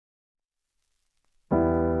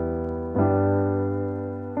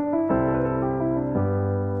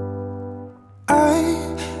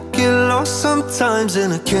times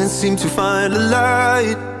and I can't seem to find a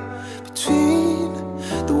light between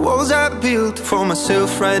the walls I built for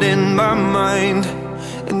myself right in my mind.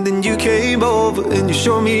 And then you came over and you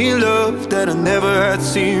showed me love that I never had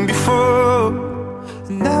seen before.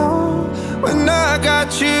 And now when I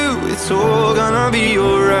got you, it's all gonna be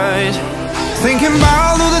alright. Thinking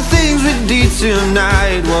about all the things we did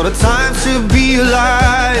tonight, what a time to be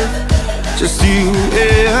alive. Just you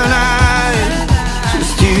and I,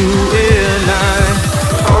 just you and I.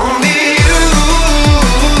 Only you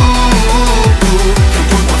can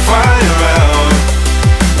put my fire out.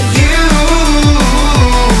 You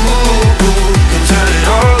can turn it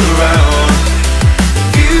all around.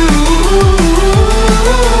 You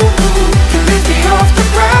can lift me off the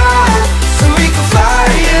ground, so we can fly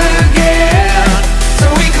again, so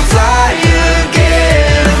we can fly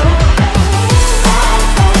again.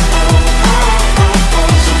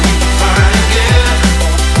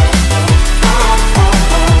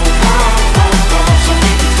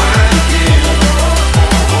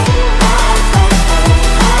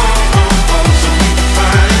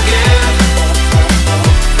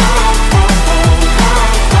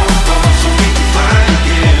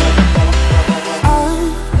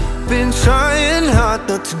 Trying hard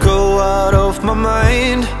not to go out of my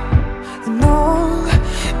mind, and all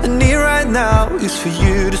I need right now is for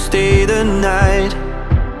you to stay the night.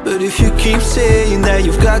 But if you keep saying that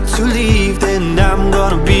you've got to leave, then I'm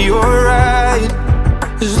gonna be alright.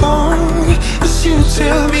 As long as you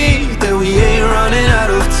tell me that we ain't running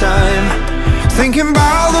out of time. Thinking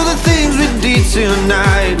about all the things we did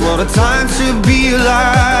tonight, what a time to be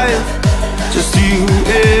alive. Just you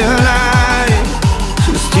and I,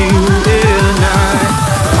 just you and I.